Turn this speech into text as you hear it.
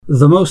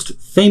The most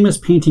famous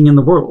painting in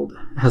the world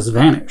has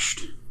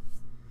vanished.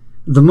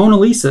 The Mona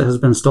Lisa has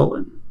been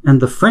stolen,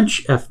 and the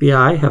French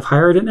FBI have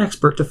hired an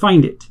expert to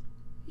find it.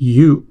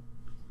 You.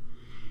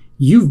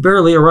 You've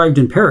barely arrived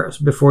in Paris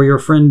before your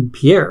friend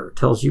Pierre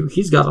tells you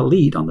he's got a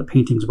lead on the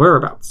painting's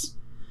whereabouts.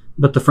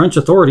 But the French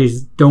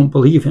authorities don't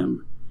believe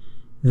him.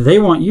 They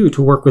want you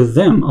to work with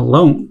them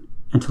alone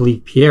and to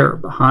leave Pierre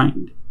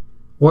behind.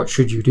 What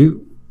should you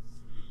do?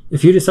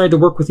 If you decide to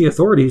work with the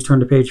authorities, turn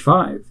to page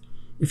 5.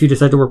 If you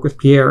decide to work with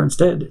Pierre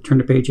instead, turn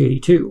to page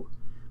 82.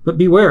 But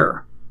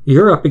beware,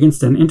 you're up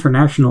against an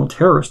international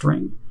terrorist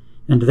ring,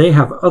 and they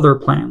have other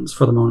plans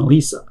for the Mona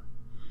Lisa.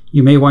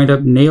 You may wind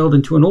up nailed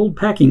into an old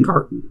packing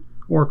carton,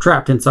 or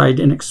trapped inside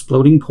an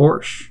exploding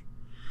Porsche.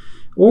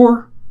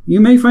 Or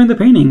you may find the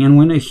painting and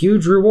win a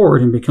huge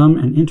reward and become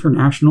an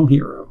international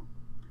hero.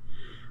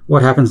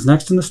 What happens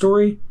next in the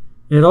story?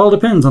 It all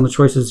depends on the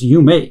choices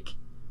you make.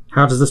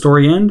 How does the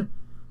story end?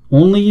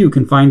 Only you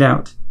can find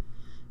out.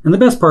 And the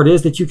best part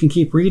is that you can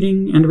keep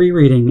reading and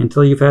rereading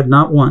until you've had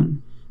not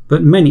one,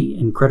 but many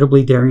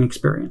incredibly daring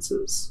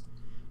experiences.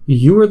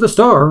 You are the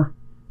star.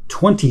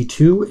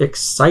 22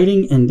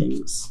 exciting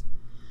endings.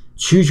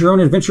 Choose Your Own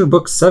Adventure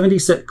Book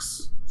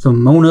 76. The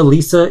Mona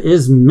Lisa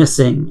is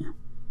Missing.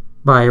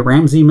 By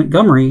Ramsey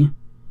Montgomery.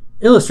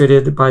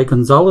 Illustrated by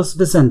Gonzalez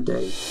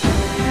Vicente.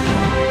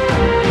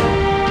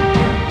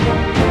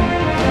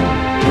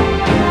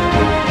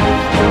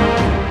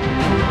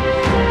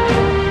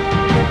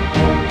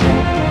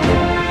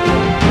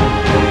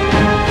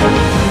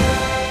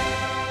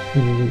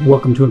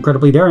 Welcome to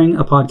Incredibly Daring,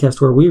 a podcast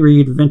where we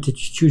read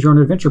vintage Choose Your Own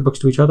Adventure books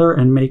to each other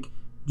and make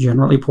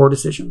generally poor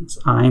decisions.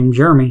 I'm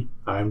Jeremy.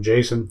 I'm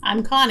Jason.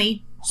 I'm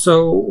Connie.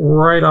 So,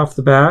 right off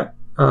the bat,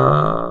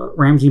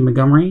 Ramsey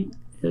Montgomery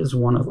is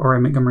one of R.A.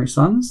 Montgomery's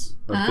sons.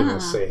 I was going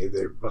to say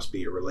there must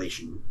be a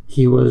relation.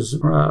 He was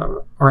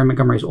R.A.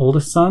 Montgomery's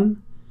oldest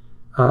son.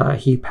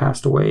 He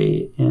passed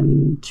away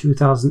in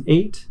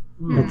 2008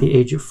 at the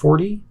age of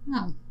 40.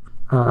 Oh.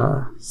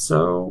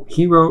 So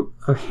he wrote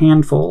a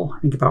handful, I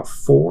think about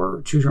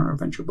 4 Choose Your Own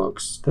Adventure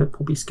books that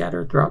will be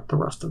scattered throughout the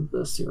rest of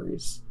the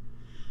series.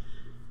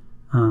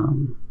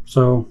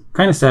 So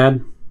kind of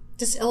sad.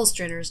 This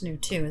illustrator is new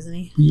too, isn't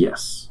he?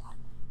 Yes.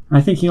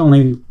 I think he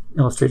only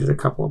illustrated a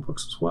couple of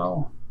books as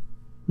well.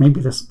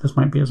 Maybe this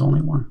might be his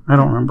only one. I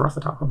don't remember off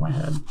the top of my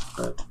head.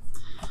 But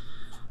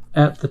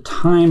at the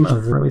time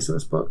of the release of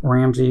this book,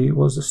 Ramsey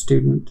was a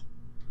student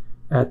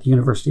at the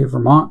University of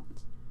Vermont.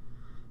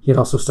 He had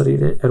also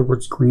studied at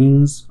Edwards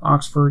Green's,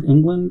 Oxford,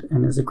 England,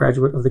 and is a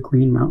graduate of the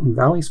Green Mountain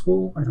Valley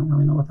School. I don't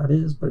really know what that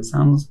is, but it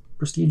sounds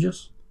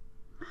prestigious.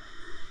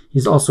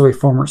 He's also a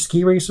former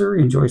ski racer.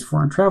 He enjoys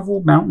foreign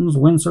travel, mountains,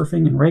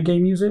 windsurfing, and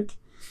reggae music.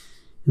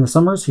 In the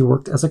summers, he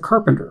worked as a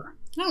carpenter.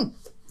 Oh.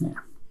 Yeah.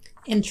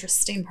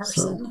 Interesting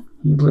person. So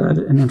he led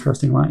an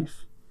interesting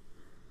life.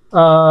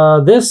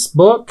 This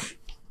book,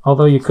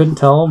 although you couldn't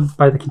tell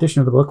by the condition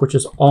of the book, which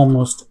is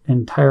almost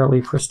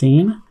entirely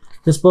pristine,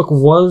 this book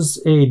was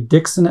a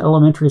Dixon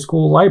Elementary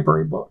School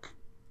library book.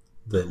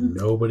 That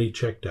nobody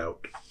checked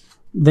out.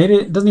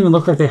 It doesn't even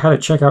look like they had a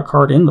checkout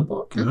card in the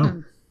book.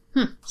 No.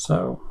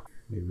 So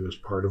Maybe it was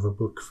part of a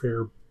book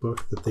fair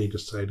book that they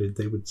decided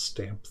they would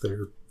stamp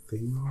their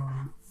thing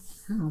on.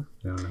 Oh.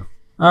 I don't know.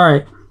 All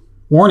right.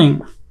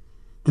 Warning.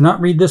 Do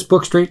not read this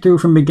book straight through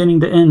from beginning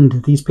to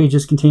end. These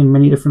pages contain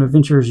many different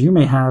adventures you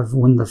may have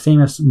when the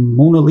famous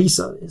Mona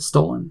Lisa is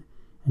stolen,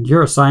 and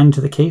you're assigned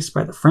to the case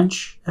by the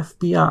French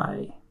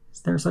FBI.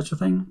 Is there such a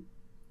thing?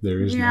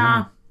 There is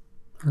Yeah.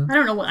 now.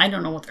 I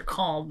don't know what they're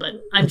called,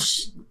 but I'm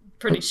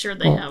pretty sure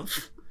they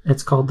have.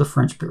 It's called the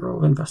French Bureau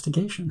of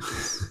Investigation.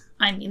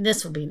 I mean,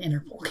 this would be an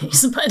Interpol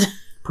case, but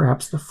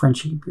Perhaps the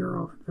Frenchy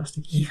Bureau of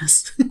Investigation.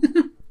 yes.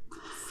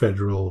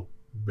 Federal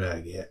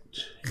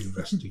Baguette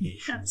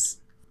Investigation. Yes.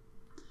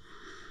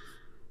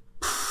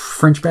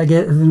 French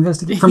Baguette of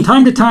Investigation. From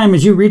time to time,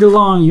 as you read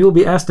along, you will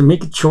be asked to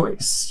make a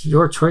choice.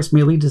 Your choice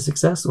may lead to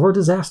success or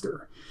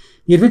disaster.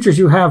 The adventures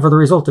you have are the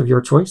result of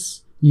your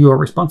choice. You are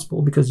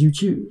responsible because you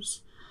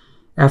choose.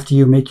 After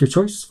you make your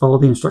choice, follow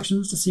the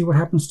instructions to see what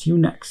happens to you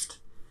next.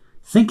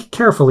 Think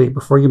carefully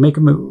before you make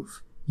a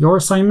move. Your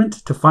assignment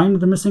to find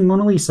the missing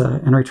Mona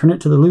Lisa and return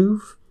it to the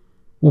Louvre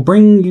will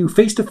bring you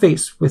face to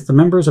face with the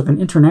members of an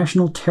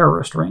international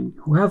terrorist ring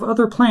who have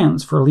other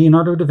plans for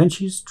Leonardo da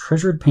Vinci's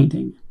treasured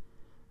painting.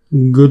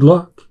 Good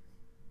luck.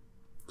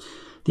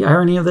 The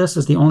irony of this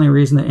is the only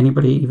reason that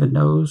anybody even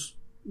knows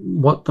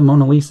what the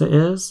Mona Lisa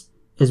is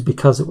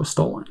because it was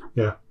stolen.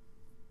 Yeah.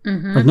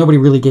 Mm-hmm. Like, nobody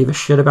really gave a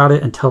shit about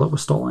it until it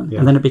was stolen. Yeah.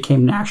 And then it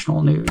became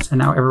national news. And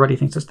now everybody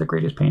thinks it's the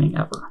greatest painting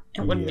ever.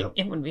 It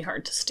wouldn't be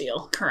hard to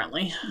steal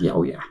currently. Yeah,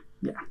 oh yeah.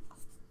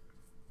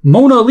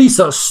 Mona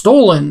Lisa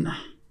stolen.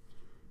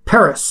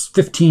 Paris,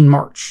 15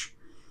 March.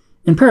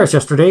 In Paris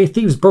yesterday,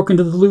 thieves broke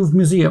into the Louvre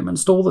Museum and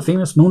stole the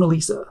famous Mona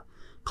Lisa.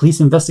 Police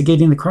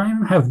investigating the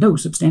crime have no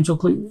substantial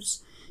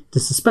clues. It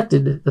is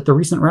suspected that the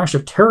recent rash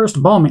of terrorist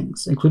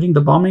bombings, including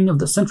the bombing of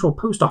the Central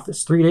Post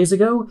Office 3 days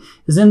ago,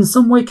 is in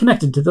some way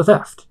connected to the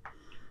theft.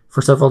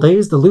 For several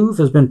days, the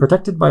Louvre has been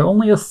protected by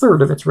only a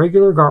third of its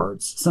regular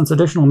guards, since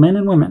additional men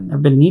and women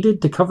have been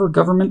needed to cover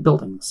government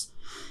buildings.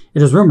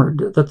 It is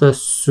rumored that the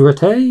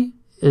Sûreté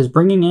is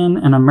bringing in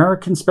an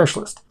American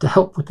specialist to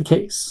help with the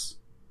case.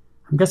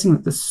 I'm guessing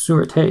that the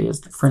Sûreté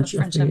is the French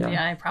FBI.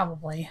 FBI,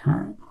 probably. All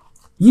right.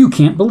 You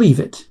can't believe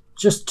it.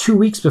 Just 2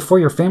 weeks before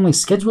your family's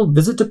scheduled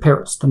visit to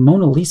Paris, the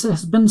Mona Lisa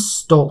has been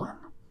stolen.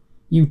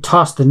 You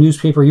toss the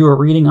newspaper you were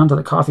reading onto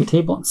the coffee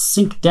table and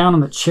sink down on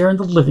the chair in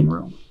the living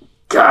room.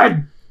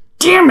 God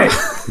damn it,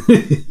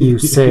 you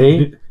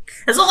say.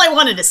 That's all I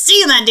wanted to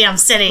see in that damn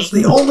city. It's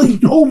the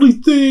only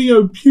thing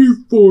I'm here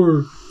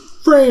for.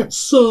 France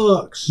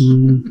sucks.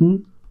 Mm-hmm.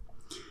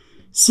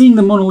 Seeing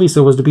the Mona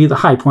Lisa was to be the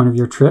high point of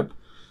your trip,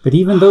 but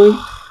even though...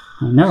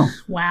 I know.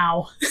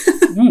 Wow.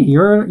 Hey,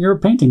 you're a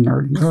painting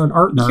nerd. You're an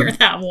art nerd. You're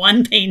that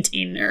one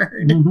painting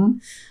nerd. Mm-hmm.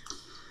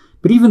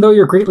 But even though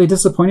you're greatly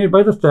disappointed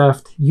by the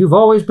theft, you've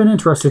always been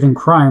interested in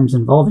crimes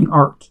involving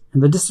art,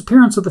 and the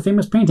disappearance of the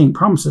famous painting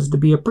promises to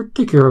be a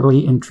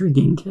particularly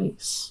intriguing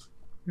case.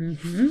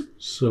 Mm-hmm.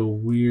 So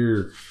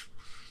we're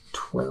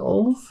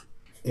 12.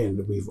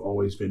 And we've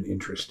always been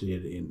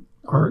interested in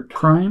Art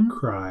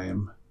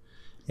crime.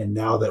 And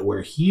now that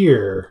we're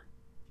here,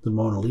 the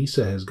Mona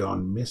Lisa has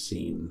gone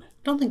missing.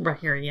 Don't think we're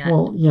here yet.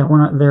 Well, yeah,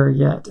 we're not there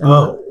yet. And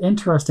Oh. the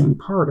interesting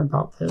part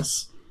about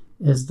this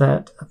is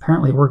that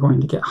apparently we're going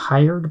to get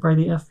hired by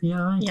the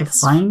FBI to Yes.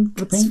 find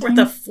the painting. We're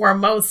the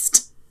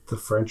foremost The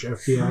French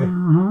FBI.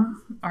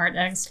 Uh-huh. art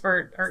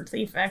expert, art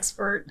thief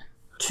expert.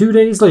 2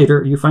 days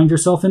later, you find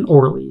yourself in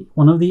Orly,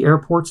 one of the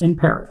airports in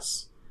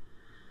Paris.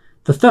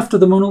 The theft of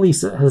the Mona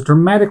Lisa has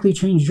dramatically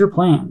changed your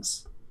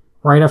plans.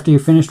 Right after you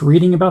finished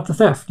reading about the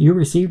theft, you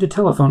received a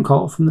telephone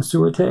call from the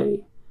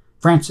Sûreté,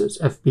 France's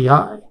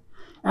FBI,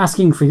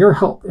 asking for your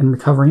help in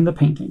recovering the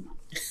painting.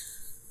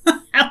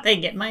 How'd they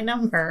get my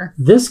number?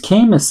 This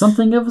came as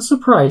something of a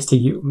surprise to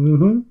you,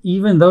 Mm-hmm.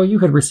 even though you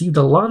had received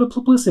a lot of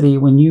publicity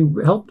when you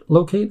helped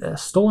locate a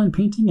stolen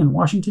painting in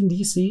Washington,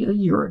 D.C. a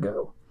year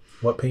ago.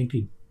 What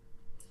painting?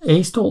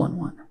 A stolen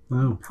one.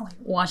 Oh. Probably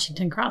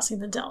Washington crossing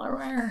the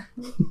Delaware.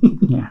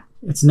 Yeah,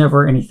 it's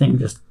never anything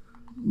just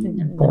boring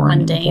and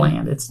Mundane.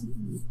 bland. It's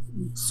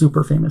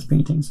super famous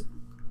paintings.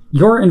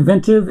 Your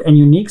inventive and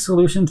unique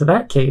solution to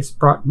that case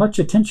brought much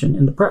attention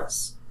in the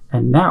press,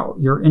 and now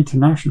you're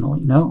internationally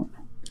known.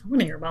 I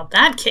want to hear about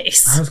that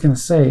case. I was going to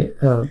say,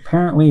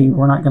 apparently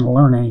we're not going to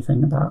learn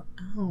anything about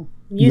Oh,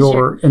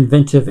 your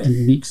inventive and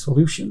unique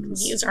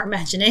solutions. use our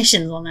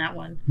imaginations on that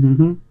one.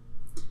 Mm-hmm.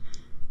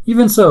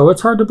 Even so,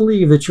 it's hard to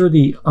believe that you're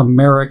the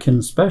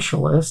American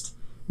specialist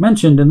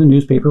mentioned in the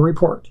newspaper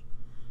report.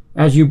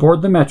 As you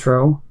board the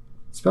metro,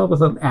 spelled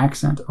with an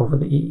accent over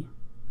the E.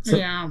 Is it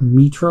Yeah.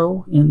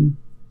 metro in...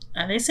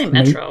 They say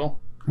metro.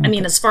 I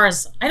mean, Okay. as far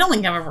as I don't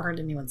think I've ever heard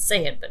anyone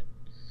say it, but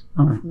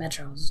Okay.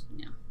 metros.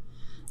 Yeah.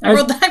 I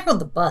rode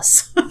the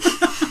bus.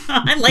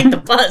 I like the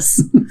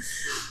bus.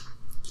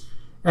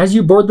 As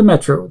you board the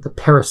metro, the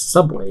Paris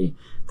subway,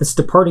 that's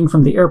departing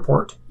from the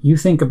airport, you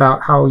think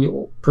about how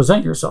you'll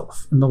present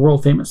yourself in the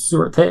world-famous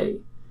Sûreté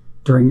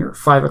during your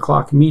 5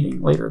 o'clock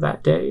meeting later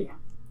that day.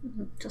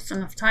 Just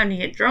enough time to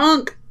get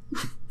drunk.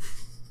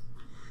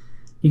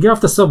 You get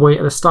off the subway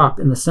at a stop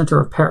in the center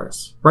of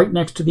Paris, right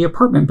next to the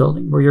apartment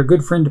building where your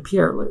good friend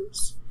Pierre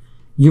lives.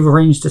 You've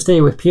arranged to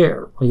stay with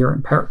Pierre while you're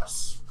in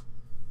Paris.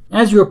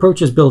 As you approach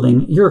his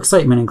building, your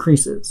excitement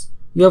increases.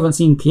 You haven't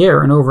seen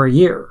Pierre in over a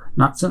year,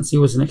 not since he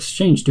was an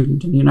exchange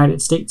student in the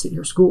United States at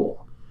your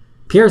school.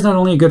 Pierre's not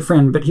only a good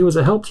friend, but he was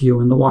a help to you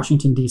in the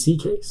Washington, D.C.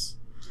 case.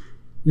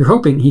 You're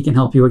hoping he can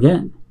help you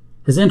again.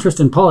 His interest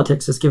in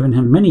politics has given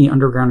him many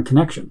underground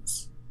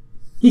connections.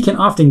 He can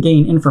often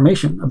gain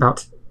information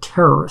about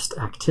terrorist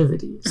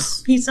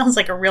activities. He sounds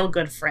like a real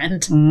good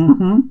friend.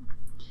 Mm-hmm.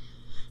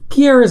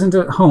 Pierre isn't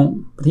at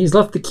home, but he's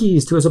left the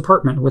keys to his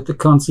apartment with the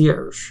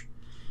concierge.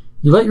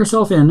 You let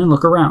yourself in and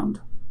look around.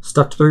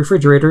 Stuck to the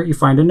refrigerator, you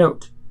find a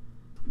note.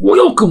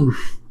 Welcome!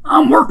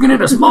 I'm working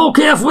at a small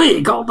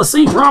cafe called the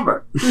St.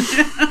 Robert.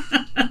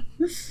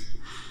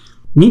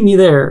 Meet me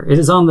there. It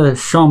is on the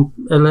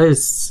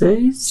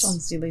Champs-Élysées?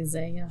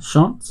 Champs-Élysées, yeah.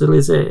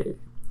 Champs-Élysées.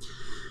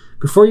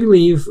 Before you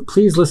leave,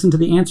 please listen to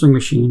the answering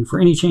machine for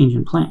any change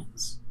in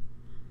plans.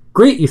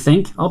 Great, you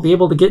think. I'll be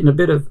able to get in a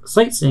bit of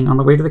sightseeing on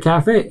the way to the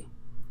cafe.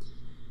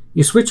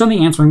 You switch on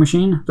the answering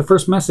machine. The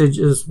first message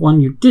is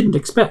one you didn't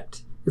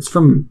expect. It's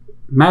from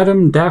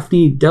Madame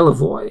Daphne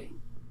Delavoye,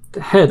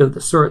 the head of the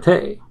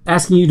Sûreté,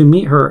 asking you to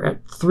meet her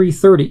at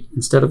 3:30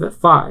 instead of at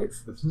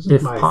 5, This isn't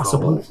if my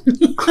possible.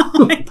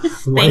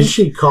 fault. Why is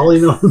she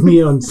calling on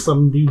me on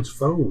some dude's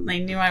phone? They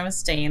knew I was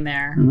staying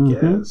there. Mhm.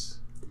 Yes.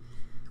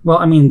 Well,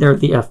 I mean, they're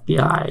the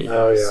FBI.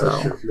 Oh, yeah.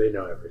 So. Sure. They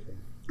know everything.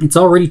 It's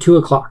already 2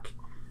 o'clock.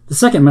 The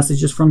second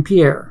message is from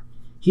Pierre.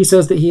 He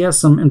says that he has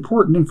some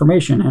important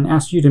information and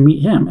asks you to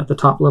meet him at the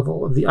top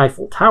level of the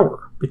Eiffel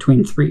Tower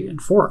between 3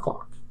 and 4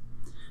 o'clock.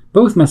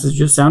 Both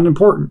messages sound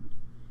important.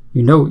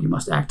 You know you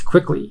must act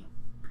quickly.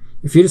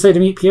 If you decide to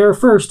meet Pierre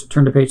first,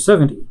 turn to page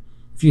 70.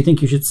 If you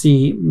think you should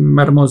see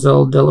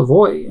Mademoiselle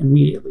Delavoye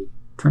immediately,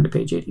 turn to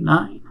page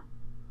 89.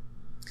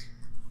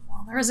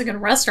 Well, There was a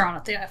good restaurant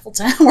at the Eiffel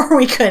Tower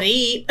we could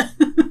eat.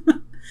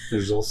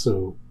 There's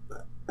also, I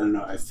don't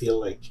know, I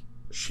feel like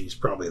she's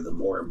probably the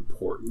more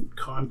important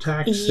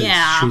contact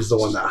since she's the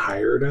one that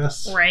hired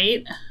us.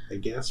 Right. I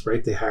guess,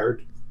 right? They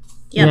hired.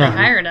 Yeah, they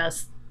hired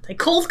us. They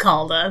cold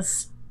called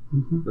us.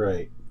 Mm-hmm.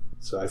 Right.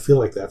 So I feel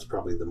like that's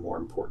probably the more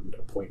important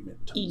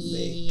appointment to make.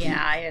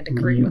 Yeah, I'd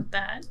agree with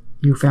that.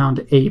 You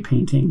found a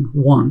painting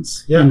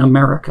once in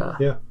America.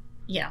 Yeah.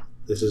 Yeah.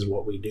 This is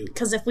what we do.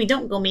 Because if we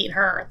don't go meet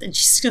her, then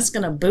she's just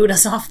going to boot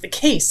us off the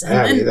case. And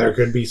I then... mean, there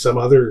could be some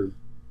other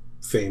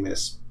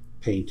famous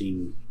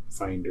painting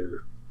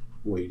finder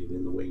waiting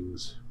in the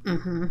wings.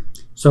 Mm-hmm.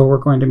 So we're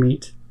going to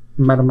meet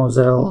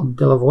Mademoiselle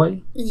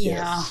Delavoye.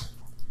 Yeah. Yes.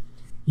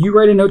 You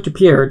write a note to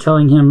Pierre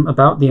telling him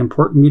about the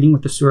important meeting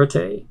with the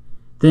Sûreté.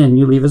 Then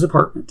you leave his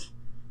apartment.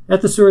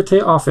 At the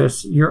Sûreté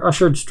office, you're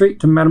ushered straight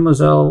to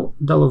Mademoiselle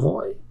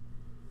Delavoye.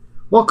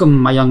 "Welcome,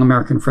 my young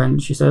American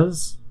friend," she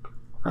says.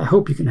 "I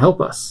hope you can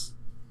help us."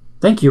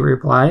 "Thank you,"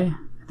 reply.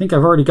 "I think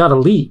I've already got a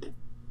lead."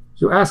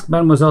 You ask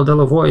Mademoiselle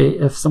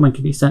Delavoye if someone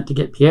could be sent to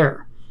get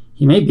Pierre.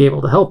 "He may be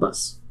able to help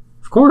us."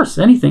 "Of course,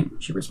 anything,"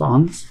 she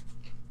responds.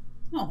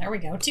 Oh, there we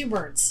go. 2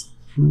 birds.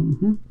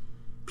 Mm-hmm.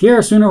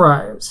 Pierre soon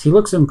arrives. He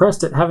looks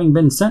impressed at having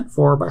been sent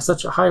for by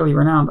such a highly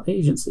renowned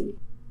agency.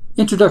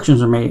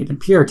 Introductions are made, and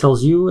Pierre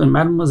tells you and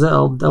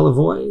Mademoiselle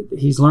Delavoye that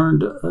he's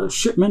learned a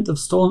shipment of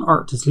stolen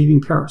art is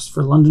leaving Paris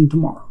for London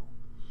tomorrow.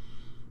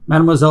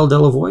 Mademoiselle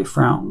Delavoye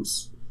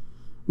frowns.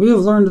 "We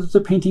have learned that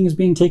the painting is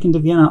being taken to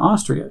Vienna,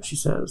 Austria," she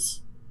says.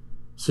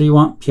 "So you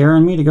want Pierre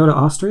and me to go to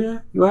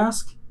Austria?" you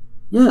ask.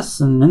 "Yes,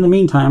 and in the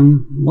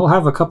meantime, we'll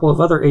have a couple of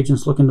other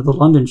agents look into the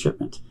London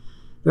shipment.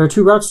 There are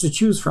 2 routes to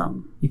choose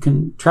from. You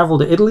can travel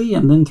to Italy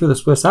and then through the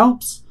Swiss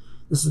Alps.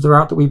 This is the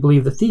route that we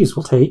believe the thieves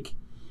will take.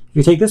 If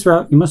you take this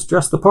route, you must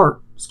dress the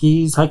part,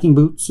 skis, hiking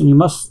boots, and you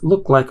must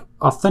look like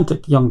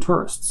authentic young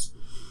tourists.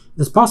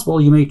 It is possible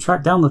you may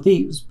track down the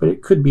thieves, but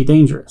it could be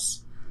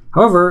dangerous.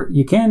 However,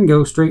 you can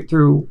go straight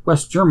through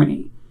West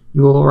Germany.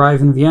 You will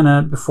arrive in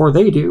Vienna before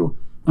they do,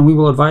 and we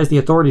will advise the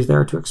authorities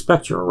there to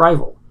expect your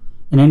arrival.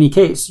 In any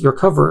case, your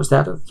cover is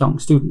that of young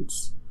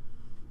students.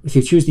 If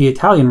you choose the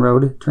Italian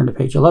road, turn to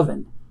page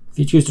 11. If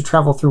you choose to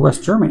travel through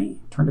West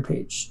Germany, turn to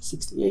page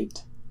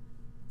 68.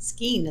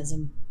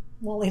 Skieism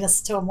will lead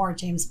us to a more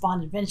James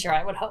Bond adventure,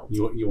 I would hope.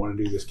 You want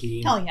to do the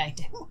skiing? Oh, yeah, I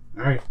do. All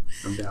right,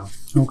 I'm down.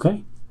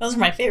 Okay. Those are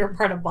my favorite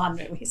part of Bond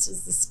movies,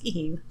 is the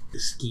skiing. The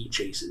ski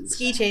chases.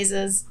 Ski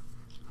chases.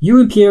 You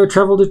and Pierre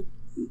travel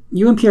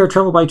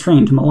by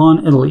train to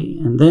Milan, Italy,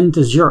 and then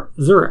to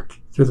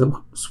Zurich through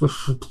the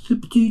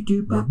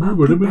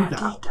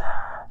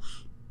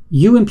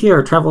You and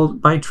Pierre travel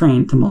by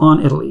train to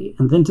Milan, Italy,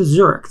 and then to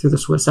Zurich through the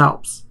Swiss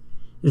Alps.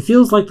 It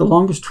feels like the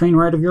longest train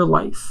ride of your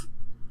life.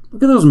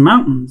 "Look at those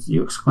mountains,"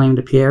 you exclaim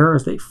to Pierre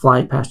as they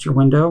fly past your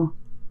window.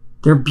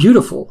 "They're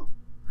beautiful.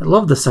 I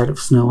love the sight of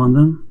snow on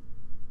them.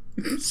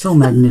 So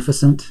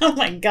magnificent. Oh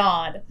my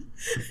god.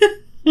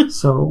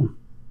 So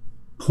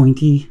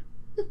pointy.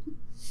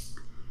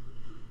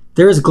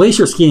 There is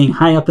glacier skiing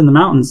high up in the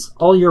mountains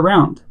all year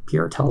round,"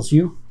 Pierre tells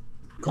you.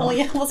 Oh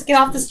yeah, let's get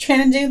off this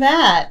train and do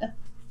that.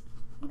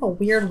 What a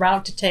weird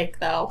route to take,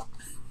 though.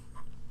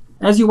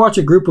 As you watch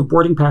a group of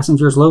boarding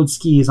passengers load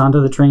skis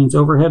onto the train's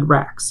overhead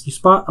racks, you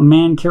spot a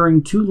man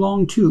carrying 2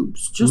 long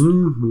tubes, just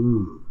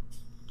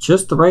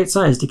the right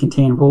size to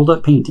contain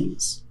rolled-up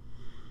paintings.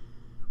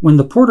 When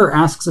the porter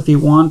asks if he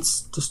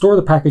wants to store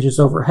the packages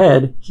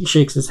overhead, he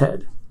shakes his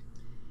head.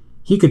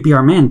 "He could be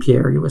our man,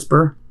 Pierre," you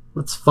whisper.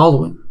 "Let's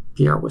follow him,"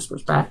 Pierre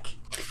whispers back.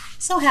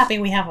 So happy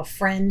we have a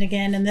friend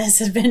again in this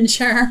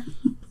adventure.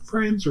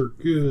 Friends are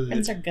good.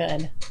 Friends are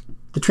good.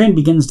 The train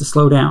begins to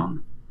slow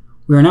down.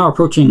 "We are now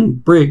approaching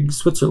Brig,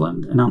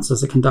 Switzerland,"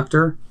 announces the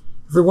conductor.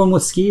 "Everyone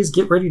with skis,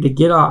 get ready to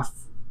get off."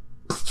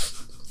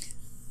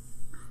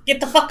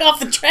 Get the fuck off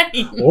the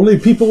train. Only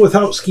people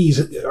without skis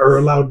are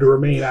allowed to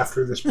remain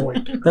after this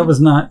point. That was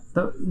not...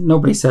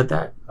 Nobody said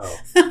that. Oh,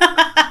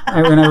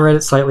 I read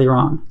it slightly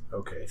wrong.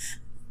 okay.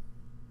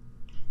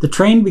 The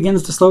train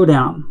begins to slow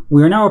down.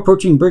 "We are now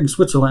approaching Brig,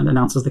 Switzerland,"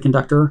 announces the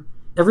conductor.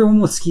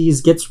 Everyone with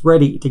skis gets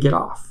ready to get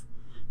off.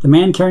 The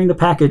man carrying the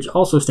package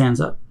also stands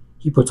up.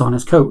 He puts on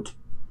his coat.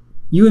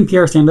 You and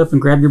Pierre stand up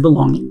and grab your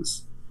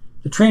belongings.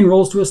 The train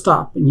rolls to a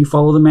stop, and you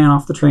follow the man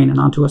off the train and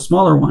onto a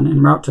smaller one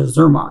en route to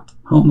Zermatt,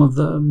 home of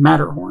the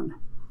Matterhorn.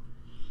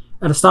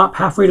 At a stop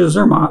halfway to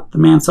Zermatt, the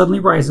man suddenly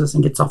rises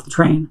and gets off the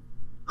train.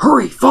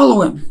 "Hurry,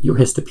 follow him!" you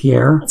hiss to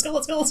Pierre. Let's go,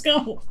 let's go, let's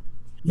go.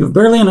 You have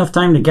barely enough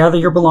time to gather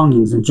your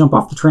belongings and jump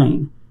off the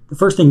train. The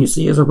first thing you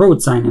see is a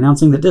road sign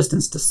announcing the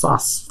distance to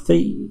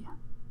Saas-Fee.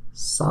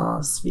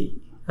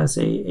 Saas-Fee.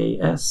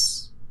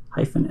 S-A-A-S-F-E-E.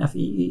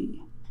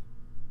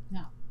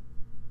 No.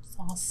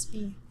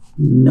 Saas-Fee.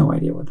 No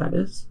idea what that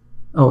is.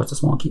 Oh, it's a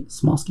small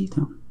ski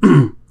town.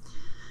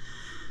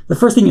 The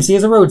first thing you see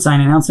is a road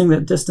sign announcing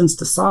the distance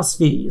to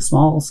Saas-Fee, a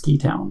small ski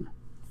town.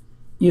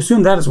 You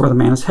assume that is where the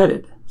man is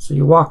headed, so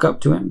you walk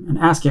up to him and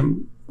ask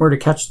him where to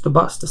catch the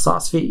bus to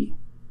Saas-Fee.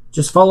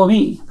 "Just follow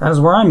me. That is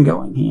where I'm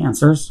going," he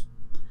answers.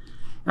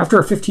 After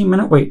a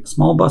 15-minute wait, a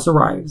small bus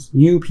arrives.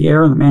 You,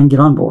 Pierre, and the man get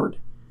on board.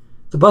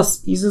 The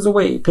bus eases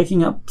away,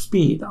 picking up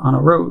speed on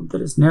a road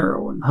that is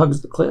narrow and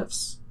hugs the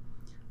cliffs.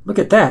 Look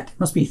at that. It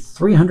must be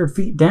 300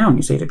 feet down,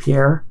 you say to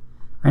Pierre.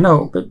 I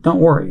know, but don't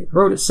worry. The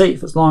road is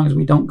safe as long as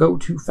we don't go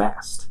too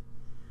fast.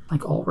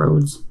 Like all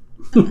roads.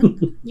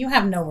 You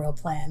have no real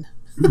plan.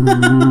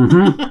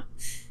 Mm-hmm.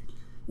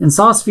 In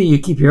Sosfie, you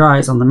keep your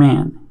eyes on the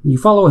man. You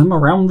follow him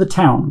around the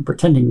town,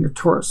 pretending you're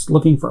tourists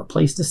looking for a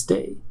place to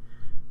stay.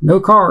 No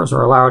cars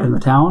are allowed in the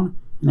town,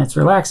 and it's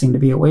relaxing to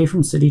be away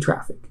from city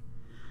traffic.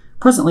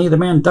 Presently, the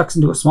man ducks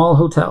into a small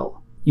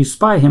hotel. You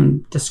spy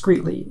him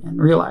discreetly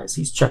and realize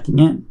he's checking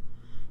in.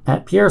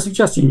 At Pierre's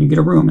suggestion, you get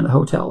a room in the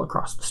hotel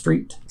across the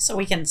street. So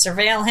we can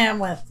surveil him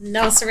with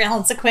no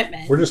surveillance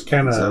equipment. We're just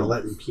kind of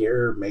letting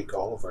Pierre make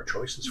all of our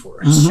choices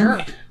for us. Mm-hmm.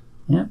 Sure.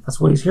 Yeah, that's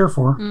what he's here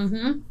for.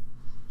 Mm-hmm.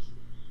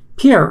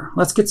 Pierre,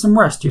 let's get some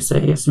rest, you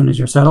say, as soon as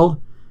you're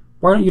settled.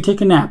 Why don't you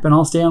take a nap and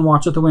I'll stay on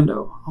watch at the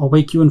window. I'll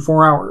wake you in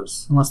 4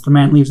 hours. Unless the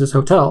man leaves his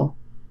hotel,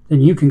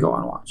 then you can go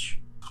on watch.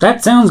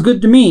 That sounds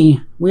good to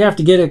me. We have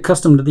to get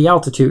accustomed to the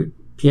altitude,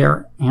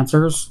 Pierre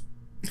answers.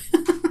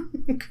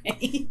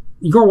 Okay.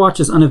 Your watch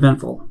is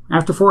uneventful.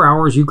 After 4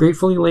 hours, you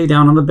gratefully lay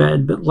down on the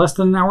bed, but less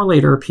than an hour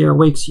later, Pierre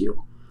wakes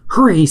you.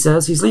 Hurry, he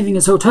says. He's leaving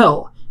his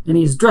hotel, and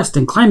he's dressed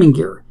in climbing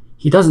gear.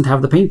 He doesn't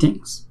have the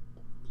paintings.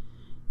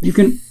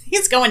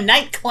 He's going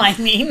night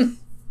climbing.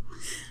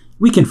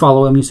 We can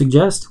follow him, you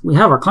suggest. We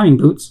have our climbing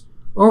boots.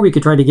 Or we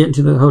could try to get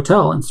into the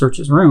hotel and search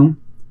his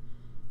room.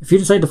 If you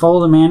decide to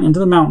follow the man into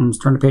the mountains,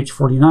 turn to page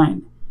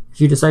 49.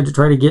 If you decide to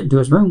try to get into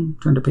his room,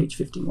 turn to page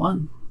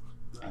 51.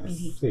 I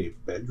say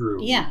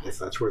bedroom. Yeah. If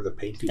that's where the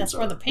paintings That's are.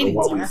 where the paintings or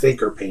what we are.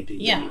 think are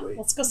paintings Yeah. anyway.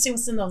 Let's go see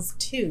what's in those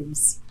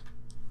tubes.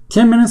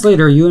 10 minutes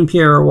later, you and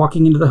Pierre are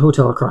walking into the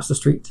hotel across the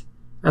street.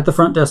 At the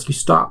front desk, you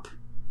stop.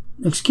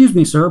 Excuse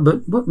me, sir,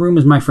 but what room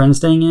is my friend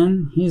staying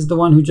in? He's the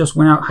one who just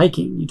went out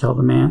hiking, you tell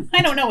the man.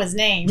 I don't know his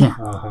name. Yeah.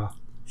 Uh-huh.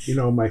 You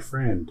know, my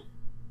friend.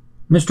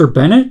 Mr.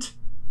 Bennett?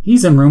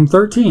 He's in room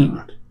 13.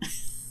 God.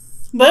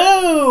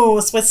 Boo!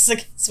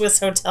 Swiss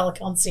hotel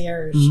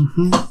concierge.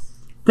 Mm-hmm.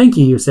 Thank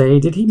you say.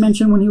 Did he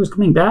mention when he was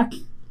coming back?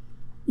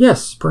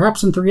 Yes,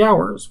 perhaps in 3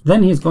 hours.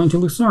 Then he's going to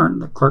Lucerne,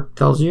 the clerk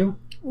tells you.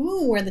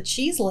 Ooh, where the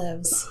cheese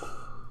lives.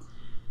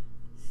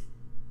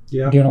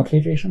 Yeah. Doing okay,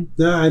 Jason?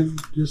 No, I'm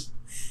just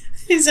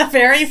He's a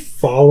very...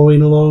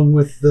 following along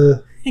with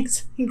the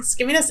He's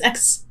giving us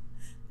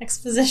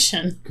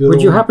exposition. good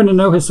Would you old- happen to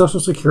know his social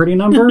security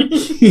number?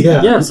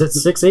 Yeah. Yes,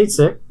 it's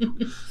 686.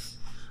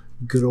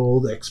 Good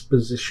old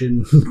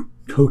exposition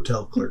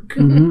hotel clerk.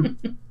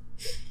 Mm-hmm.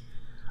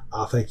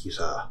 Thank you,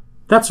 sir.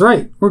 That's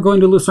right. We're going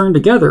to Lucerne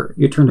together,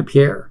 you turn to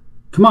Pierre.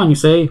 Come on, you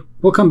say.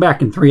 We'll come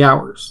back in 3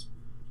 hours.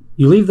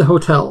 You leave the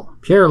hotel.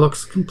 Pierre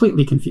looks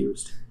completely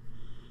confused.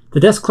 The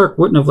desk clerk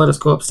wouldn't have let us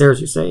go upstairs,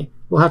 you say.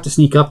 We'll have to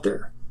sneak up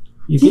there.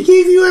 He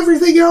gave you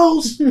everything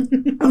else.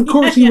 Of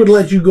course he would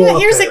let you go Yeah,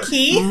 up here's there. a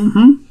key.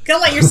 Mm-hmm. Go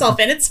let yourself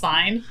in. It's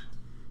fine.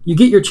 You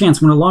get your chance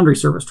when a laundry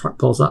service truck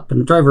pulls up and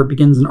the driver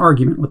begins an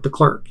argument with the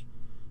clerk.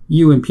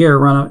 You and Pierre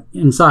run out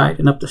inside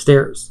and up the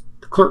stairs.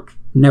 The clerk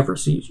never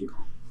sees you.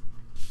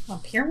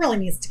 Well, Pierre really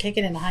needs to kick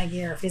it into high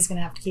gear if he's going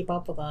to have to keep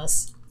up with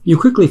us. You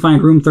quickly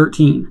find room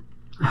 13.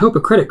 I hope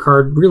a credit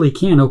card really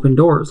can open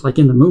doors like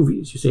in the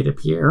movies, you say to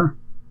Pierre.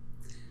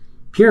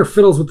 Pierre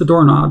fiddles with the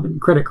doorknob and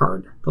credit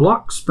card. The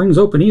lock springs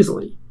open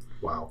easily.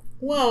 Wow.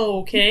 Whoa,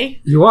 okay.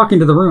 You walk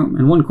into the room.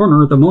 In one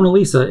corner, the Mona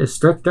Lisa is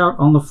stretched out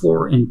on the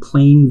floor in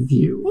plain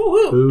view.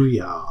 Woo-woo.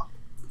 Booyah.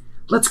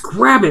 Let's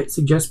grab it,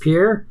 suggests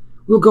Pierre.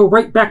 We'll go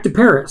right back to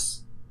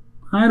Paris.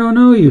 I don't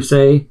know, you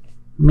say.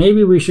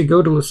 Maybe we should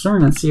go to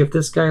Lucerne and see if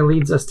this guy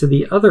leads us to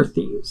the other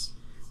thieves.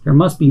 There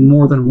must be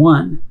more than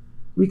one.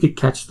 We could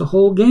catch the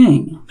whole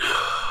gang.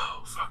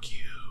 Oh, fuck you.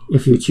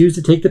 If you choose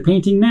to take the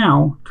painting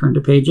now, turn to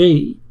page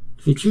 80.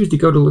 If you choose to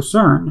go to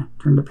Lucerne,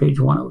 turn to page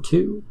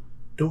 102.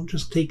 Don't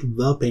just take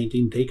the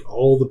painting, take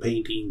all the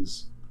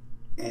paintings.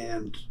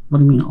 And, What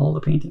do you mean, all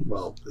the paintings?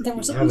 well, There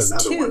was he at had least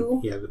another two.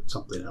 one. He had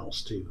something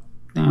else, too.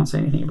 They don't say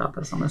anything about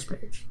this on this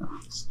page. So.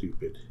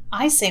 Stupid.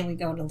 I say we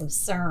go to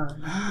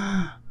Lucerne.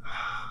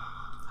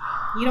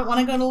 You don't want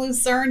to go to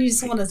Lucerne? You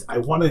just want to... I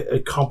want to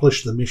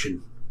accomplish the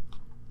mission.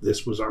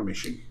 This was our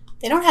mission.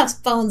 They don't have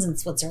phones in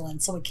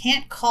Switzerland, so we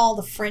can't call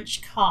the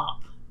French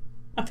cop,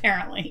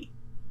 apparently.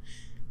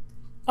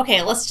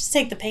 Okay, let's just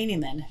take the painting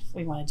then, if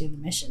we want to do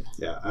the mission.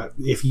 Yeah.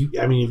 If you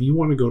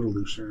want to go to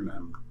Lucerne,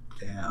 I'm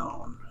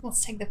down.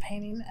 Let's take the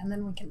painting, and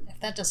then we can, if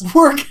that doesn't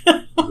work,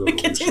 we to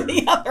can do Lucerne.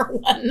 the other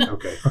one.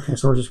 Okay. Okay,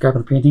 so we're just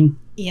grabbing the painting.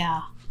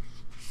 Yeah.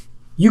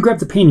 You grab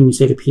the painting, you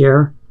say to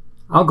Pierre.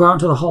 I'll go out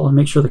into the hall and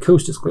make sure the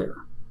coast is clear.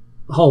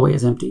 The hallway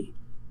is empty.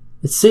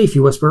 It's safe,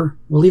 you whisper.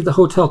 We'll leave the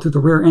hotel through the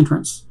rear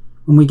entrance.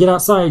 When we get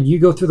outside, you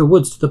go through the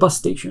woods to the bus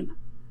station.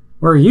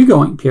 Where are you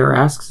going? Pierre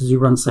asks as you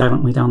run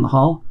silently down the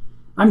hall.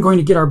 I'm going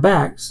to get our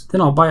bags.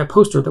 Then I'll buy a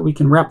poster that we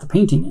can wrap the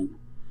painting in.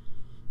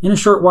 In a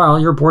short while,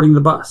 you're boarding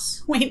the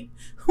bus. Wait,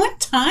 what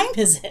time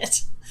is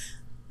it?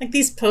 Like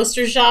these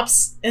poster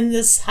shops in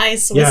this high Yeah, I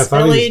Swiss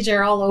thought he was- village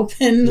are all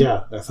open.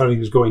 Yeah, I thought he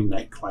was going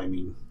night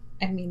climbing.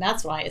 I mean,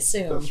 that's what I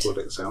assumed. That's what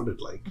it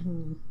sounded like.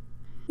 Mhm.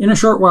 In a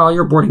short while,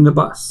 you're boarding the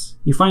bus.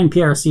 You find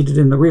Pierre seated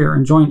in the rear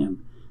and join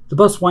him. The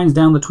bus winds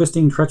down the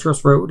twisting,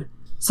 treacherous road.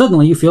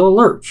 Suddenly, you feel a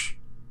lurch.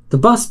 The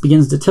bus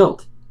begins to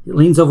tilt. It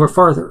leans over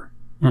farther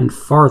and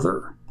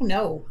farther. Oh,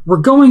 no. We're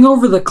going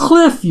over the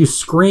cliff, you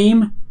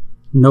scream.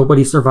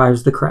 Nobody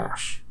survives the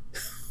crash.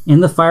 In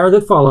the fire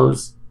that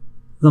follows,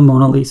 the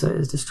Mona Lisa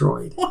is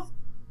destroyed. What?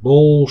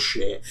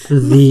 Bullshit.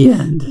 The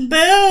end.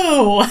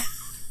 Boo!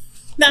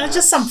 That was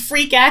just some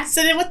freak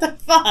accident. What the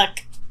fuck?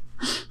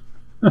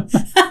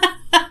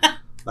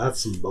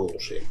 That's some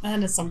bullshit.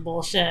 That is some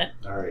bullshit.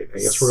 All right, I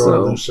guess we're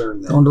going to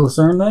Lucerne then. Going to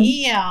Lucerne then?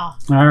 Yeah.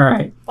 All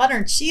right. Butter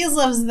and cheese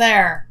lives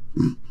there.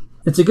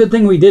 It's a good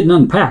thing we didn't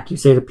unpack, you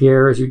say to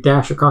Pierre as you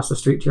dash across the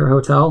street to your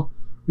hotel.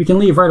 We can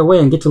leave right away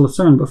and get to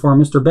Lucerne before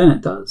Mr.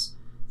 Bennett does.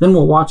 Then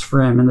we'll watch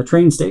for him in the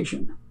train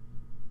station.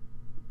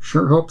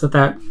 Sure hope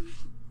that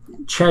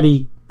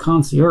chatty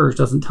concierge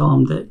doesn't tell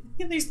him that...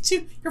 Yeah, these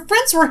two... Your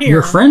friends were here.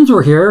 Your friends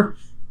were here.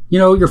 You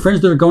know, your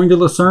friends that are going to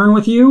Lucerne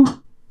with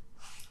you.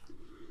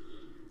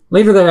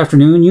 Later that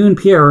afternoon, you and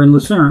Pierre are in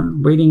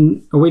Lucerne,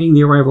 awaiting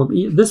the arrival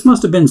of... This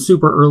must have been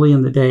super early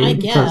in the day. I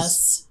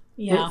guess.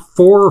 Yeah.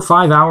 4 or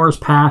 5 hours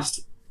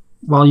passed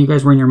while you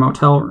guys were in your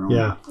motel room.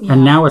 Yeah.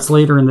 And now it's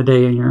later in the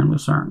day and you're in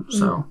Lucerne.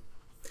 So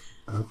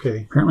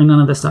okay. Apparently none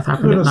of this stuff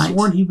happened at night. I could have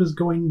sworn he was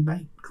going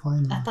night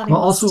climbing. I thought he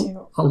was also,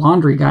 too. a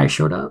laundry guy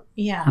showed up.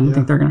 Yeah. I don't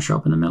think they're going to show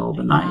up in the middle of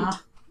the night.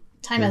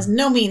 Time has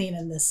no meaning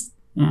in this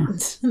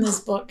in this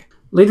book.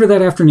 Later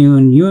that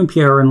afternoon, you and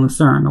Pierre are in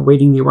Lucerne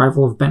awaiting the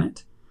arrival of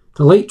Bennett.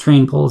 The late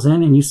train pulls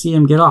in and you see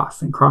him get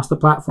off and cross the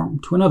platform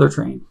to another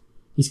train.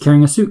 He's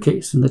carrying a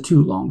suitcase and the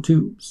 2 long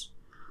tubes.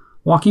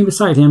 Walking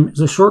beside him is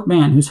a short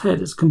man whose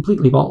head is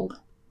completely bald.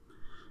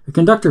 The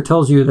conductor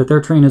tells you that their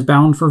train is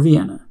bound for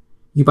Vienna.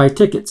 You buy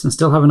tickets and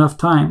still have enough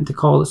time to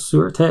call the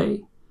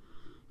Sûreté.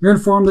 You're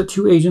informed that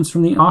 2 agents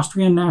from the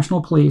Austrian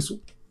National Police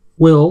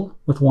will,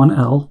 with 1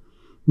 L,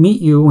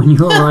 meet you when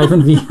you arrive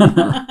in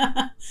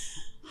Vienna.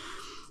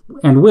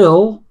 And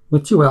will,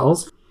 with 2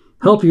 L's,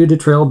 help you to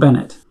trail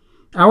Bennett.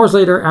 Hours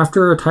later,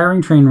 after a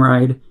tiring train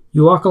ride,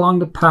 you walk along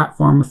the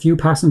platform a few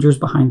passengers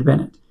behind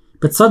Bennett.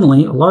 But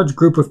suddenly, a large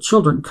group of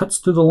children cuts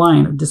through the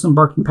line of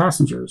disembarking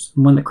passengers,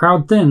 and when the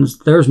crowd thins,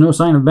 there's no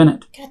sign of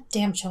Bennett.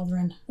 Goddamn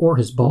children. Or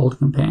his bald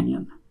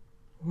companion.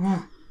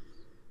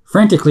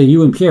 Frantically,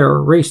 you and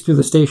Pierre race through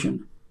the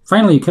station.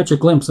 Finally, you catch a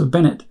glimpse of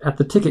Bennett at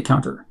the ticket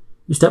counter.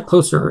 You step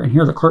closer and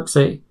hear the clerk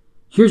say,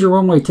 "Here's your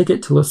one-way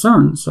ticket to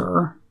Lucerne,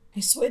 sir." I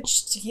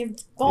switched to give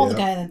the bald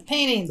guy the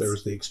paintings. There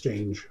was the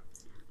exchange.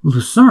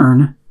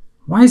 Lucerne?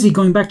 Why is he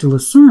going back to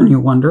Lucerne, you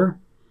wonder?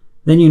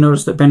 Then you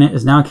notice that Bennett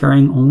is now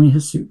carrying only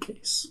his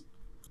suitcase.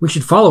 We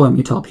should follow him,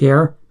 you tell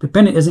Pierre, but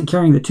Bennett isn't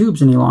carrying the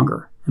tubes any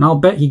longer, and I'll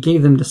bet he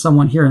gave them to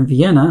someone here in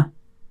Vienna.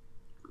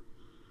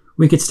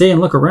 We could stay and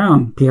look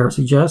around, Pierre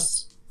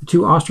suggests. The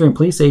 2 Austrian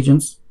police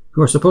agents,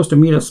 who are supposed to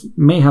meet us,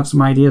 may have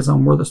some ideas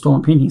on where the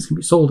stolen paintings can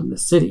be sold in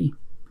this city.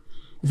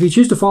 If you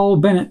choose to follow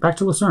Bennett back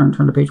to Lucerne,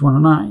 turn to page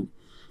 109.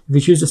 If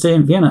you choose to stay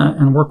in Vienna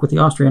and work with the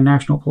Austrian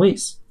National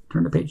Police,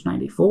 turn to page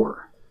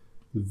 94.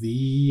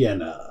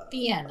 Vienna.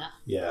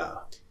 Yeah.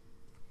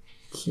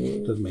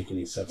 Okay. Doesn't make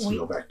any sense to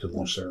go back to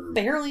Lucerne.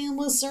 Barely in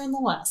Lucerne the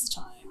last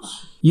time.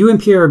 You and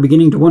Pierre are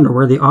beginning to wonder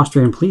where the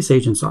Austrian police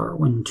agents are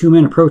when 2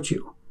 men approach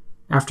you.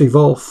 After you've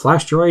all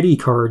flashed your ID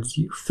cards,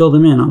 you fill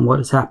them in on what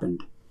has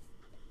happened.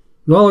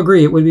 You all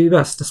agree it would be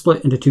best to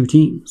split into 2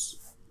 teams.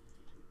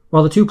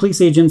 While the 2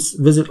 police agents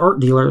visit art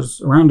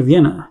dealers around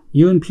Vienna,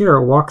 you and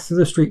Pierre walk through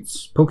the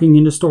streets, poking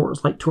into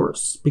stores like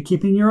tourists, but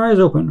keeping your eyes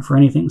open for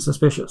anything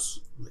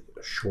suspicious. Look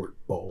at a short,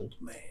 bald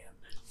man.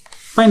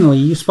 Finally,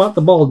 you spot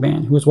the bald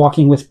man who is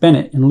walking with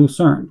Bennett in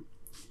Lucerne.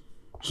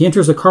 He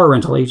enters a car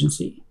rental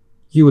agency.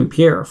 You and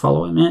Pierre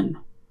follow him in.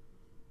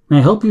 "May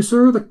I help you,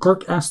 sir?" the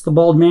clerk asks the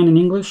bald man in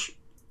English.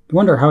 You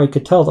wonder how he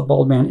could tell the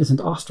bald man isn't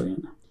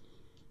Austrian.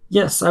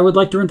 "Yes, I would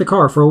like to rent a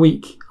car for a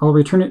week. I'll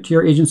return it to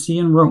your agency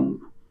in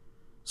Rome."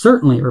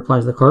 "Certainly,"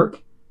 replies the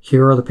clerk.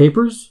 "Here are the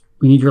papers.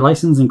 We need your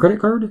license and credit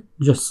card.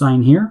 Just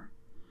sign here."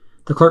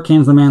 The clerk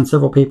hands the man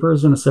several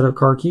papers and a set of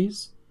car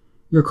keys.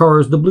 "Your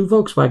car is the blue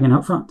Volkswagen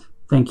out front.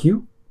 Thank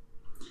you."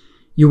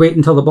 You wait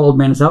until the bald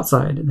man is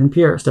outside, and then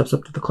Pierre steps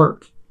up to the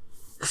clerk.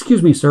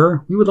 "Excuse me,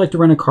 sir. We would like to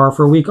rent a car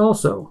for a week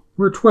also.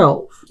 We're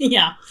 12.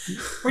 Yeah.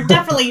 We're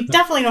definitely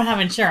don't have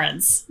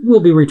insurance. We'll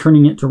be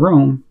returning it to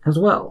Rome as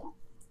well."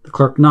 The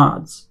clerk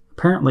nods.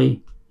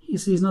 Apparently, he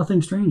sees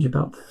nothing strange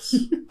about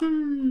this.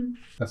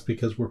 That's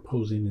because we're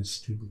posing as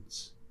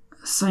students.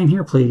 "Sign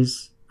here,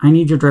 please. I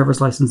need your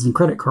driver's license and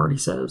credit card," he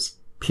says.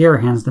 Pierre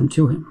hands them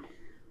to him.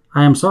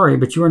 "I am sorry,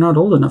 but you are not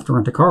old enough to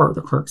rent a car,"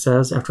 the clerk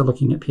says after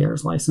looking at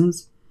Pierre's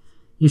license.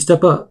 You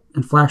step up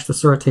and flash the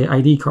Sûreté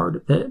ID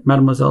card that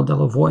Mademoiselle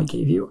Delavoye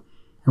gave you,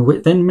 and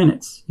within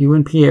minutes, you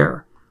and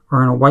Pierre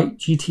are in a white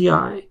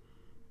GTI,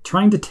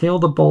 trying to tail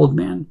the bald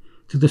man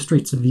through the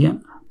streets of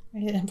Vienna.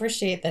 I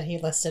appreciate that he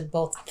listed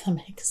both the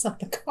makes of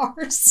the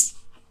cars.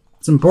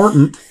 It's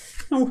important.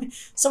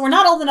 So we're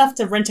not old enough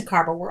to rent a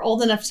car, but we're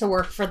old enough to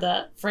work for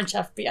the French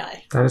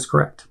FBI. That is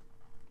correct.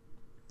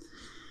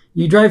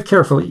 You drive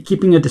carefully,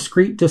 keeping a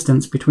discreet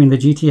distance between the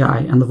GTI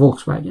and the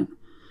Volkswagen.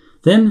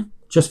 Then,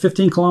 just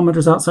 15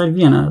 kilometers outside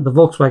Vienna, the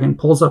Volkswagen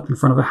pulls up in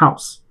front of a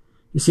house.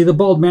 You see the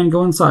bald man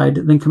go inside,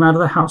 then come out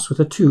of the house with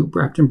a tube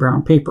wrapped in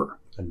brown paper.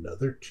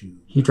 Another tube.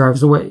 He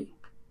drives away.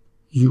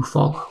 You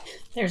follow.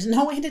 There's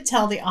no way to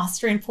tell the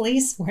Austrian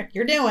police what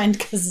you're doing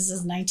because this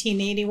is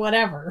 1980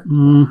 whatever.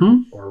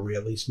 Mm-hmm. Or are we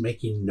at least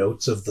making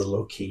notes of the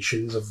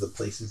locations of the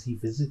places he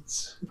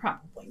visits?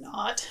 Probably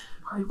not.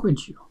 Why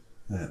would you?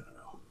 I don't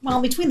know.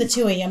 Well, between the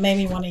two of you,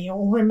 maybe one of you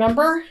will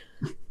remember.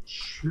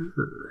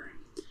 Sure.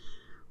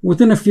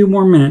 Within a few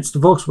more minutes, the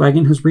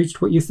Volkswagen has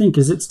reached what you think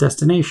is its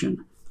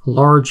destination, a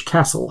large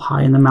castle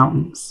high in the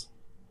mountains.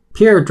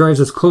 Pierre drives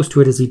as close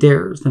to it as he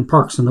dares, then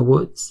parks in the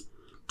woods.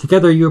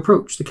 Together you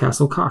approach the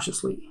castle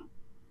cautiously.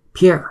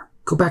 Pierre,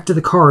 go back to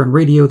the car and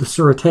radio the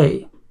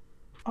Sûreté.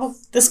 Oh,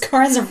 this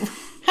car has a...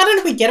 How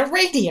did we get a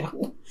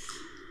radio?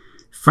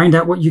 Find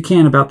out what you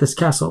can about this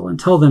castle and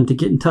tell them to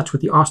get in touch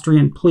with the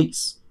Austrian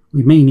police.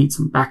 We may need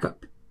some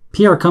backup.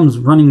 Pierre comes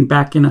running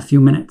back in a few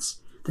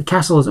minutes. The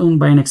castle is owned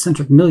by an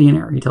eccentric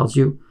millionaire, he tells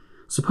you.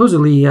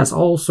 Supposedly he has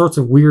all sorts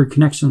of weird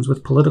connections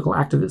with political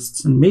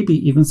activists and maybe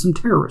even some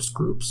terrorist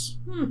groups.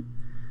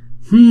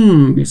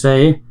 You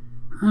say.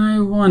 I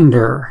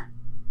wonder.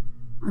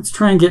 Let's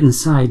try and get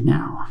inside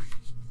now.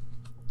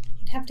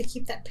 You'd have to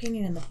keep that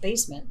painting in the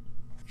basement.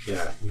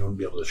 Yeah, you won't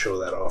be able to show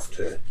that off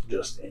to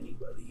just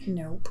anybody.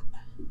 Nope.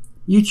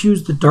 You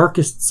choose the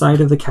darkest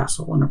side of the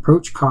castle and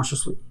approach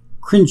cautiously,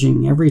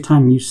 cringing every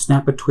time you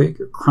snap a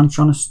twig or crunch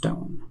on a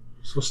stone.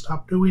 So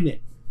stop doing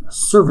it. A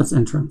servant's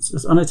entrance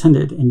is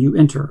unattended and you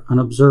enter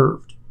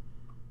unobserved.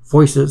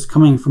 Voices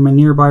coming from a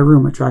nearby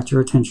room attract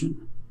your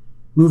attention.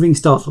 Moving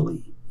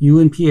stealthily, you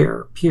and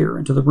Pierre peer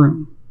into the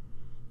room.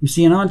 You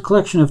see an odd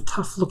collection of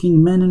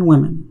tough-looking men and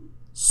women.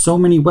 So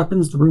many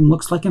weapons the room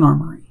looks like an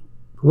armory.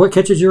 But what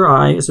catches your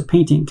eye is a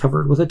painting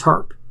covered with a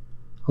tarp.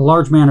 A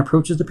large man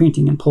approaches the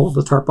painting and pulls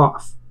the tarp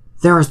off.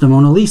 There is the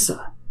Mona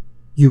Lisa.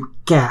 You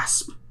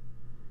gasp.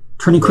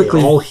 Turning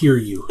quickly, They all hear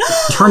you.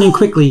 Turning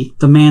quickly,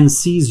 the man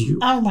sees you.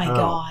 Oh my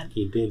god.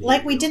 He did.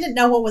 Like hear we you. didn't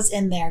know what was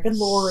in there. Good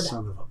lord.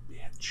 Son of a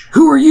bitch.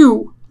 Who are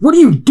you? What are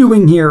you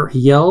doing here? He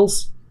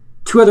yells.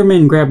 Two other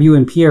men grab you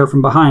and Pierre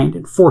from behind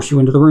and force you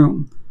into the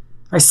room.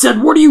 I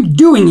said, what are you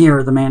doing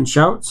here? The man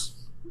shouts.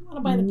 What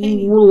about the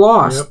painting? We're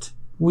lost.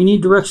 We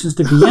need directions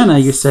to Vienna,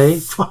 you say.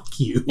 Fuck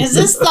you. Is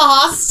this the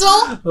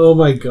hostel? Oh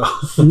my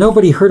god.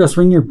 Nobody heard us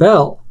ring your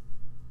bell.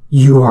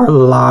 You are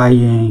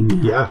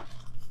lying. Yeah.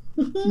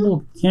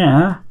 Well,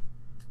 yeah.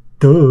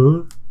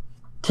 Duh.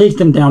 Take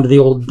them down to the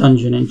old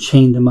dungeon and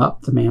chain them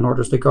up, the man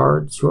orders the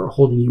guards who are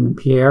holding you and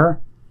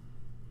Pierre.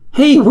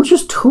 Hey, we're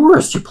just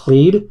tourists, you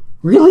plead.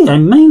 Really, I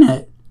mean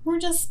it. We're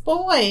just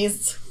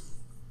boys.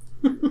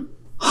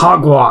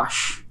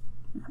 Hogwash.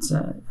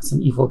 That's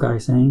an evil guy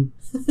saying.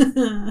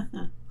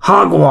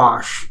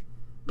 Hogwash.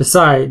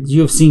 Besides,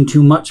 you have seen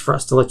too much for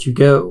us to let you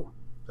go.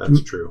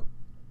 That's true.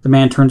 The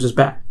man turns his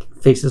back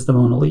and faces the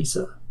Mona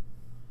Lisa.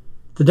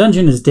 The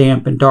dungeon is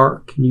damp and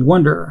dark, and you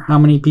wonder how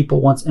many people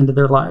once ended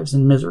their lives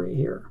in misery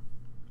here.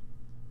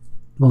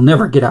 We'll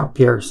never get out,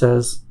 Pierre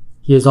says.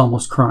 He is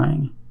almost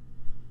crying.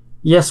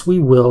 Yes, we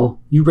will.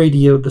 You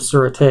radioed the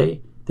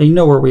Sûreté. They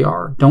know where we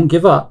are. Don't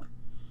give up.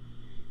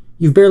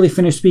 You've barely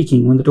finished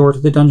speaking when the door to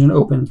the dungeon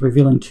opens,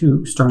 revealing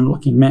two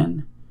stern-looking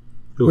men.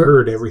 Who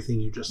heard everything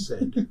you just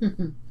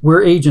said.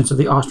 We're agents of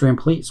the Austrian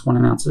police, one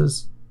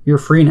announces. You're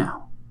free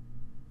now.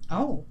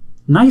 Oh.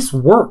 Nice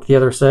work, the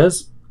other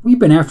says. We've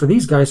been after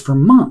these guys for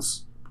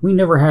months. We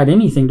never had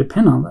anything to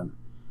pin on them.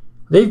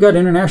 They've got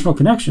international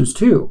connections,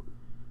 too.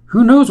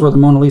 Who knows where the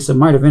Mona Lisa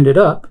might have ended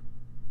up?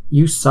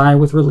 You sigh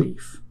with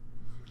relief.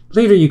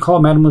 Later you call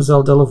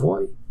Mademoiselle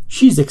Delavoye.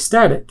 She's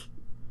ecstatic.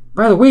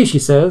 By the way, she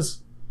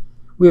says,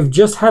 we have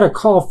just had a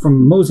call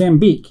from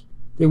Mozambique.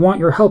 They want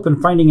your help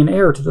in finding an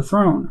heir to the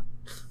throne.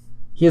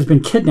 He has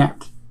been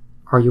kidnapped.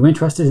 Are you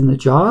interested in the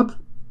job?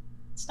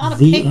 It's not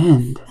The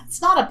end.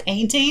 It's not a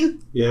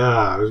painting. Yeah,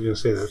 I was gonna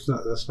say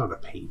that's not a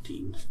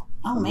painting.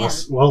 Oh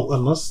unless, man. Well,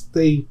 unless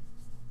they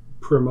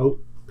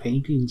promote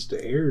paintings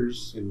to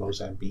heirs in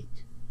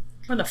Mozambique.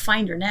 We're to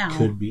find her now.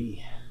 Could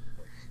be.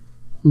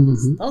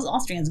 Mm-hmm. Those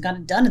Austrians got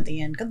it done at the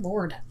end. Good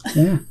lord.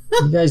 Yeah,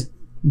 you guys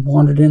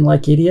wandered in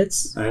like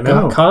idiots. I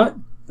know. Got caught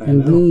I and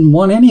know. then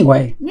won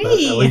anyway. But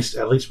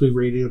at least we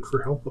radioed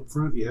for help up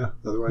front. Yeah.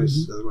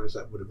 Otherwise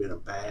that would have been a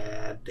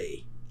bad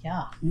day.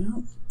 Yeah.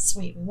 Yeah.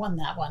 Sweet. We won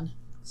that one.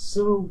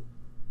 So,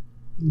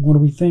 what do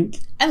we think?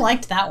 I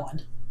liked that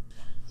one.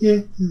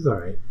 Yeah, it's all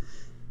right.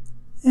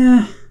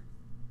 Yeah.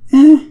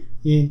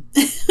 Yeah.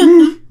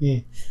 Yeah.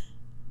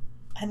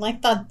 I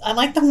like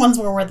the ones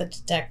where we're the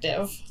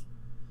detective.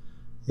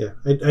 Yeah.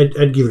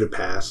 I'd give it a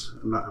pass.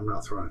 I'm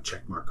not throwing a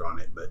check mark on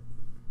it, but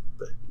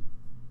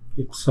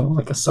it's So,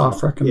 like a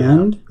soft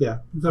recommend? Yeah.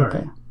 It's all right.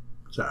 Okay.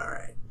 It's all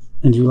right.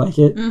 And you like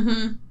it?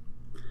 Mm-hmm.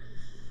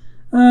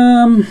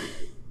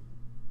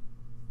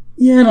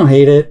 Yeah, I don't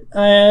hate it.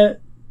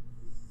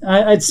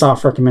 I'd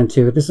soft recommend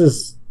too. This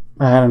is,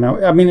 I don't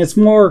know. I mean, it's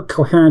more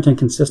coherent and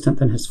consistent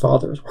than his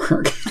father's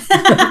work.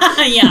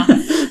 Yeah.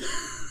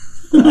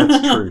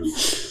 That's true.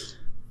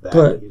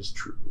 That is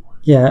true.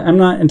 Yeah, I'm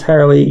not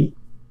entirely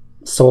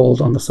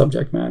sold on the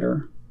subject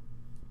matter.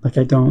 Like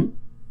I don't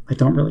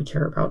really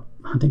care about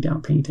hunting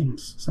down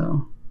paintings.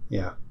 So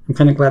yeah, I'm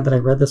kind of glad that I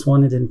read this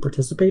one and didn't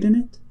participate in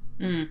it.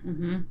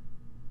 Mm-hmm.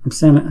 I'm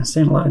saying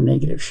a lot of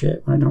negative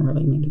shit when I don't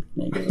really mean to be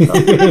negative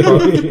about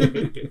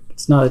the book.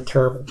 It's not a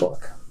terrible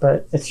book,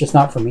 but it's just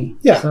not for me.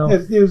 Yeah, so,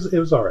 it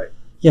was all right.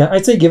 Yeah,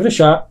 I'd say give it a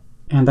shot,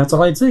 and that's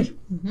all I'd say.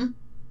 Mm-hmm.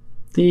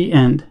 The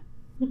end.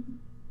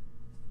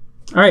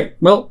 All right,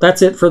 well,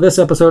 that's it for this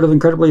episode of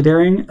Incredibly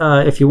Daring.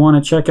 If you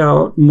want to check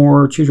out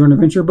more Choose Your Own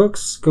Adventure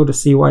books, go to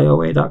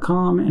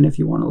cyoa.com, and if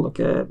you want to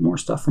look at more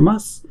stuff from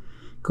us,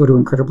 go to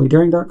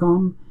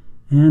incrediblydaring.com.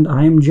 And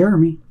I am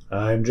Jeremy.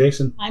 I'm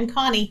Jason. I'm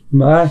Connie.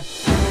 Bye.